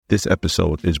This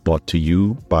episode is brought to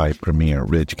you by Premier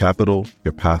Ridge Capital.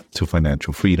 Your path to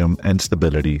financial freedom and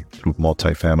stability through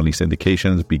multifamily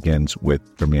syndications begins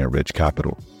with Premier Ridge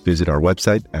Capital. Visit our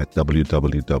website at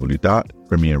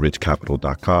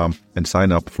www.premierridgecapital.com and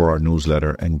sign up for our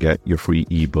newsletter and get your free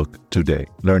ebook today.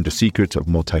 Learn the secrets of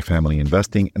multifamily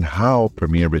investing and how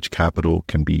Premier Ridge Capital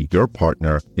can be your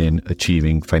partner in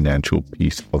achieving financial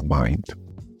peace of mind.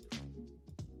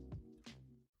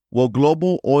 Well,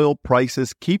 global oil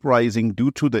prices keep rising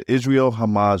due to the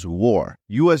Israel-Hamas war.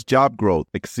 U.S. job growth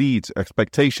exceeds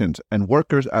expectations, and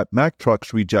workers at Mack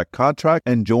Trucks reject contract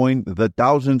and join the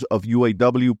thousands of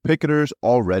UAW picketers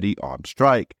already on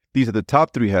strike. These are the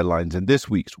top three headlines in this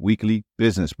week's Weekly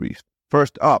Business Brief.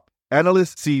 First up,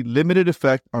 analysts see limited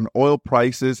effect on oil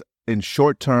prices in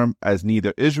short term as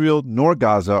neither Israel nor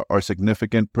Gaza are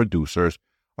significant producers,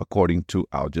 according to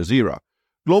Al Jazeera.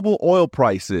 Global oil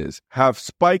prices have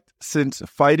spiked since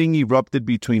fighting erupted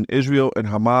between Israel and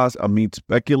Hamas amid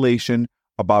speculation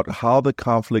about how the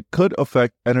conflict could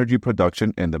affect energy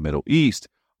production in the Middle East.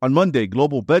 On Monday,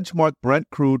 global benchmark Brent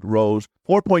crude rose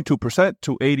 4.2%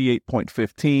 to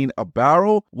 $88.15 a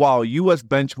barrel, while U.S.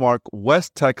 benchmark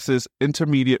West Texas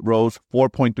Intermediate rose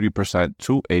 4.3%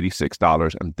 to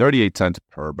 $86.38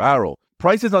 per barrel.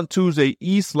 Prices on Tuesday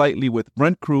eased slightly with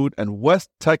Brent crude and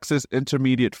West Texas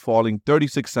Intermediate falling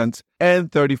 36 cents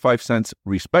and 35 cents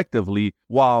respectively,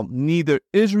 while neither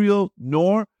Israel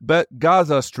nor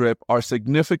Gaza Strip are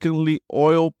significantly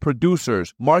oil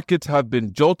producers. Markets have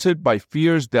been jolted by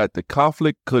fears that the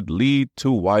conflict could lead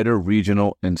to wider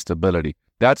regional instability.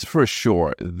 That's for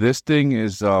sure. This thing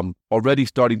is already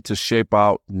starting to shape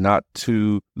out not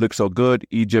to look so good.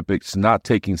 Egypt is not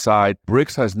taking side.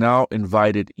 BRICS has now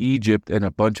invited Egypt and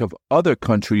a bunch of other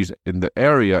countries in the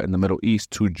area in the Middle East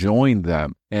to join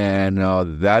them. And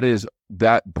that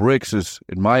BRICS is,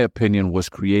 in my opinion, was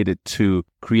created to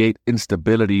create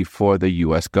instability for the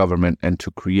U.S. government and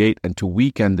to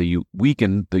weaken the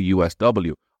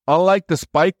USW. Unlike the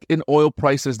spike in oil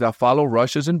prices that followed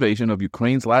Russia's invasion of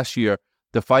Ukraine last year,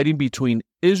 the fighting between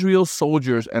Israel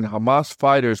soldiers and Hamas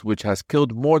fighters, which has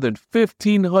killed more than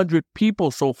 1,500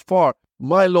 people so far.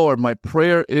 My Lord, my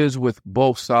prayer is with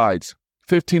both sides.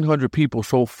 1,500 people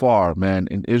so far, man,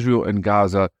 in Israel and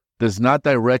Gaza does not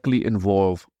directly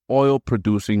involve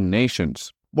oil-producing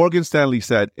nations. Morgan Stanley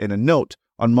said in a note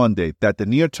on Monday that the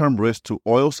near-term risk to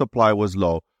oil supply was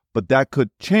low, but that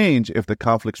could change if the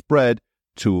conflict spread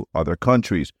to other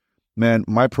countries. Man,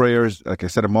 my prayers, like I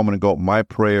said a moment ago, my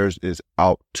prayers is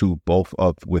out to both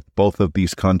of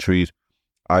these countries.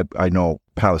 I know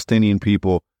Palestinian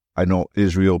people, I know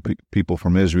Israel, people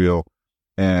from Israel,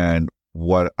 and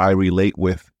what I relate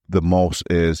with the most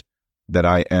is that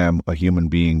I am a human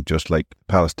being just like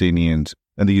Palestinians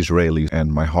and the Israelis,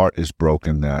 and my heart is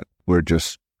broken that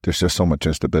there's just so much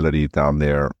instability down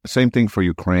there. Same thing for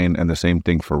Ukraine and the same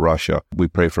thing for Russia. We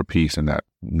pray for peace and that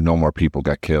no more people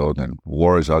get killed. And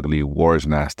war is ugly, war is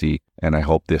nasty. And I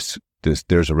hope there's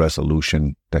a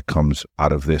resolution that comes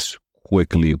out of this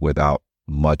quickly without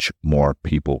much more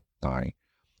people dying.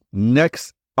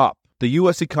 Next up, the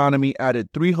U.S. economy added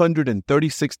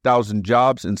 336,000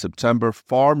 jobs in September,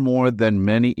 far more than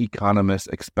many economists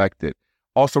expected.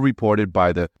 Also reported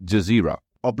by the Jazeera.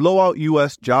 A blowout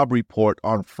U.S. job report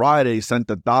on Friday sent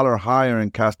the dollar higher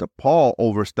and cast a pall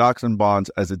over stocks and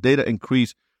bonds as the data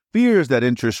increased fears that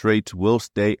interest rates will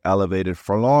stay elevated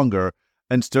for longer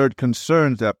and stirred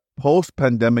concerns that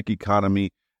post-pandemic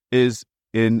economy is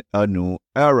in a new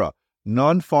era.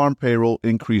 Non-farm payroll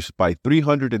increased by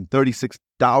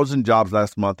 336,000 jobs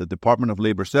last month, the Department of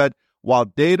Labor said, while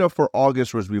data for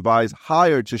August was revised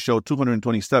higher to show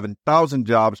 227,000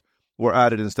 jobs were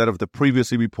added instead of the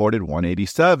previously reported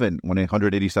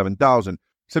 187,000.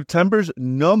 September's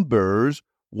numbers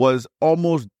was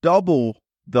almost double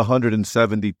the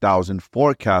 170,000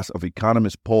 forecast of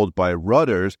economists polled by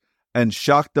Reuters and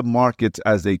shocked the markets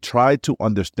as they tried to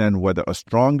understand whether a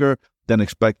stronger than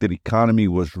expected economy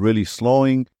was really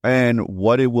slowing and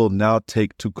what it will now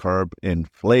take to curb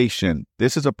inflation.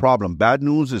 This is a problem. Bad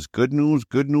news is good news.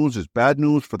 Good news is bad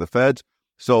news for the Feds.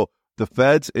 So the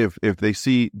Feds, if they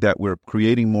see that we're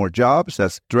creating more jobs,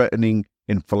 that's threatening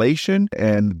inflation,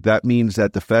 and that means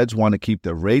that the Feds want to keep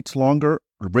the rates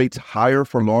higher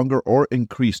for longer or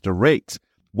increase the rates.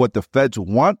 What the Feds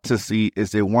want to see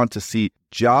is they want to see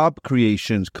job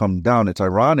creations come down. It's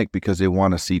ironic because they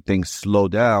want to see things slow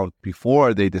down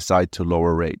before they decide to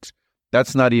lower rates.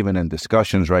 That's not even in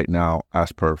discussions right now,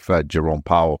 as per Fed Jerome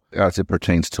Powell, as it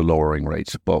pertains to lowering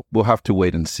rates. But we'll have to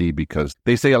wait and see because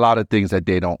they say a lot of things that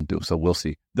they don't do. So we'll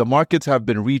see. The markets have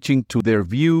been reaching to their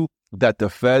view that the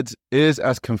Feds is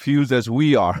as confused as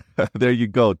we are. There you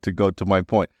go, to my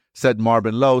point. said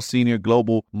Marvin Lowe, senior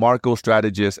global Marco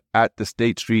strategist at the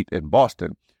State Street in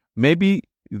Boston. Maybe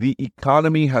the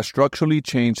economy has structurally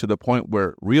changed to the point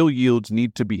where real yields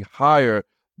need to be higher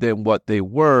than what they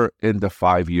were in the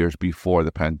 5 years before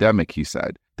the pandemic, he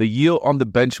said. The yield on the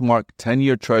benchmark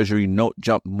 10-year Treasury note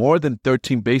jumped more than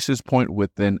 13 basis points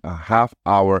within a half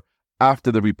hour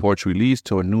after the report's release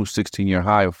to a new 16-year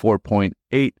high of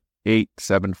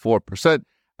 4.8874%,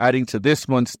 adding to this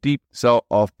month's steep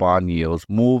sell-off bond yields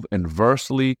move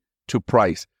inversely to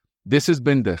price. This has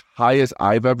been the highest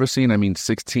I've ever seen.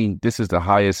 This is the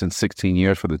highest in 16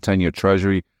 years for the 10-year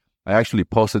Treasury. I actually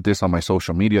posted this on my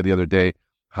social media the other day,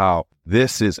 how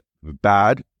this is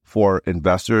bad for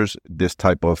investors, this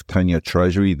type of 10-year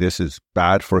Treasury. This is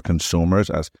bad for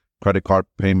consumers as credit card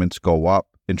payments go up,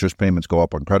 interest payments go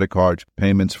up on credit cards,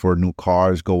 payments for new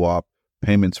cars go up,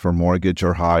 payments for mortgage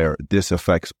are higher. This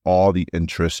affects all the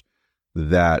interest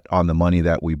that on the money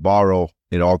that we borrow.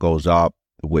 It all goes up,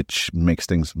 which makes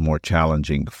things more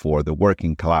challenging for the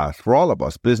working class, for all of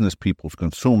us, business people,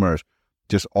 consumers,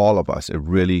 just all of us. It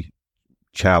really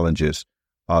challenges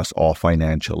us all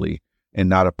financially in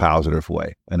not a positive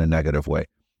way, in a negative way.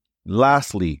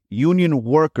 Lastly, union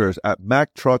workers at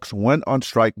Mack Trucks went on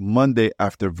strike Monday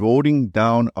after voting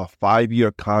down a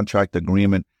 5-year contract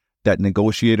agreement that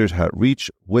negotiators had reached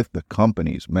with the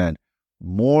companies. Man,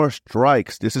 more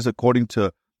strikes. This is according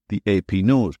to the AP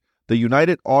News. The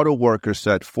United Auto Workers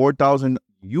said 4,000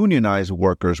 unionized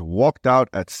workers walked out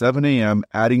at 7 a.m.,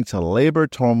 adding to labor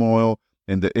turmoil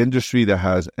in the industry that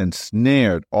has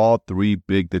ensnared all three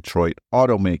big Detroit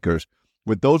automakers.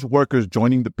 With those workers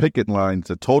joining the picket lines,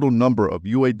 the total number of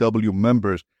UAW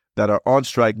members that are on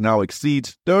strike now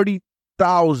exceeds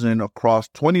 30,000 across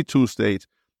 22 states,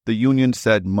 the union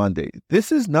said Monday.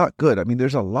 This is not good.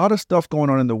 There's a lot of stuff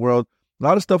going on in the world, a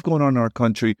lot of stuff going on in our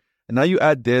country, and now you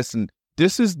add this, and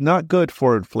this is not good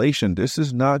for inflation. This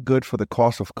is not good for the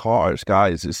cost of cars,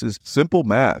 guys. This is simple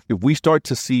math. If we start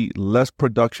to see less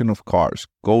production of cars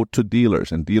go to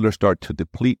dealers and dealers start to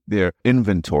deplete their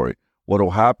inventory, what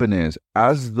will happen is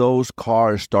as those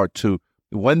cars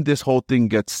when this whole thing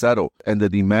gets settled and the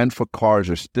demand for cars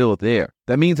are still there,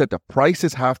 that means that the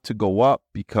prices have to go up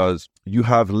because you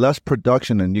have less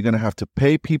production and you're going to have to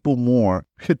pay people more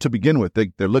to begin with.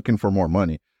 They're looking for more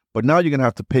money. But now you're going to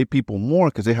have to pay people more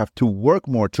because they have to work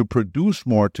more to produce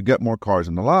more to get more cars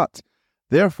in the lots.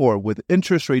 Therefore, with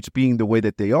interest rates being the way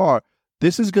that they are,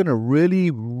 this is going to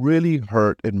really, really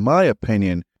hurt, in my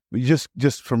opinion.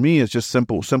 Just for me, it's just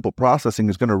simple processing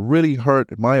is going to really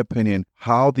hurt, in my opinion,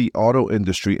 how the auto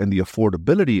industry and the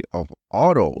affordability of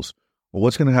autos, or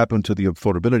what's going to happen to the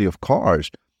affordability of cars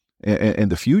in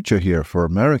the future here for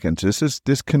Americans.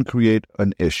 This can create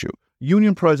an issue.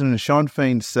 Union President Shawn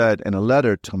Fain said in a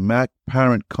letter to Mack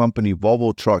parent company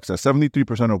Volvo Trucks that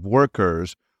 73% of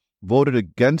workers voted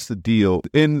against the deal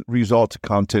in results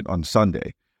counted on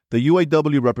Sunday. The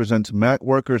UAW represents Mack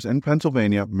workers in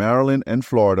Pennsylvania, Maryland, and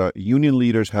Florida. Union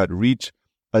leaders had reached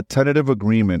a tentative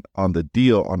agreement on the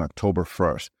deal on October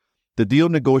 1st. The deal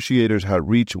negotiators had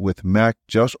reached with Mack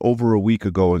just over a week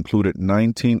ago included a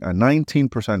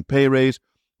 19% pay raise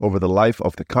over the life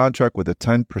of the contract with a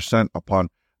 10% upon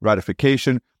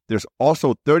ratification. There's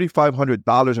also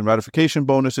 $3,500 in ratification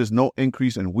bonuses, no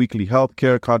increase in weekly health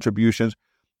care contributions,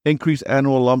 increased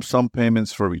annual lump sum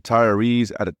payments for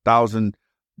retirees at $1,000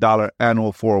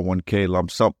 annual 401k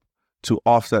lump sum to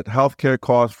offset health care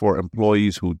costs for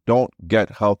employees who don't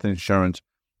get health insurance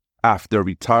after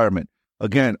retirement.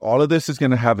 Again, all of this is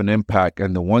going to have an impact,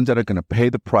 and the ones that are going to pay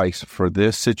the price for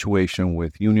this situation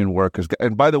with union workers.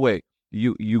 And by the way,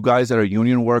 you guys that are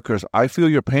union workers, I feel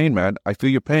your pain, man. I feel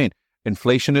your pain.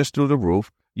 Inflation is through the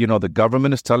roof. The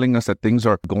government is telling us that things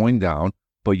are going down,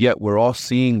 but yet we're all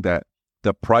seeing that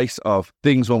the price of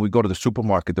things when we go to the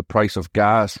supermarket, the price of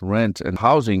gas, rent, and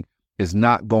housing is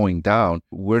not going down.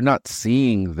 We're not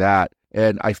seeing that.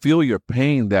 And I feel your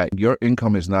pain that your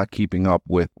income is not keeping up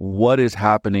with what is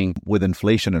happening with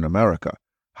inflation in America.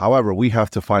 However, we have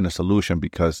to find a solution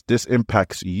because this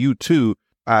impacts you too.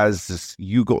 As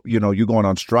you going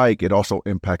on strike, it also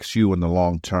impacts you in the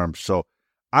long term. So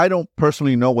I don't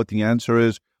personally know what the answer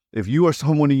is. If you or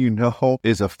someone you know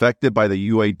is affected by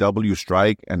the UAW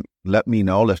strike, and let me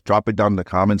know. Let's drop it down in the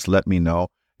comments. Let me know.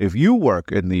 If you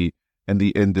work in the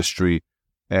industry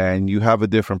and you have a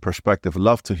different perspective,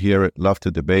 love to hear it. Love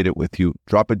to debate it with you.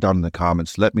 Drop it down in the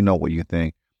comments. Let me know what you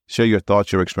think. Share your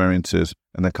thoughts, your experiences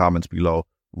in the comments below.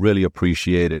 Really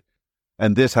appreciate it.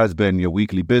 And this has been your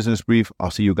weekly business brief. I'll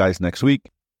see you guys next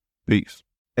week. Peace.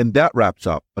 And that wraps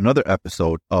up another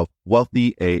episode of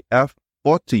Wealthy AF.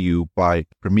 brought to you by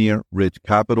Premier Ridge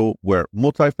Capital, where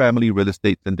multifamily real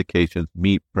estate syndications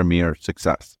meet premier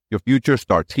success. Your future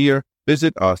starts here.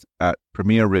 Visit us at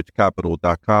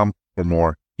premierridgecapital.com for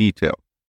more details.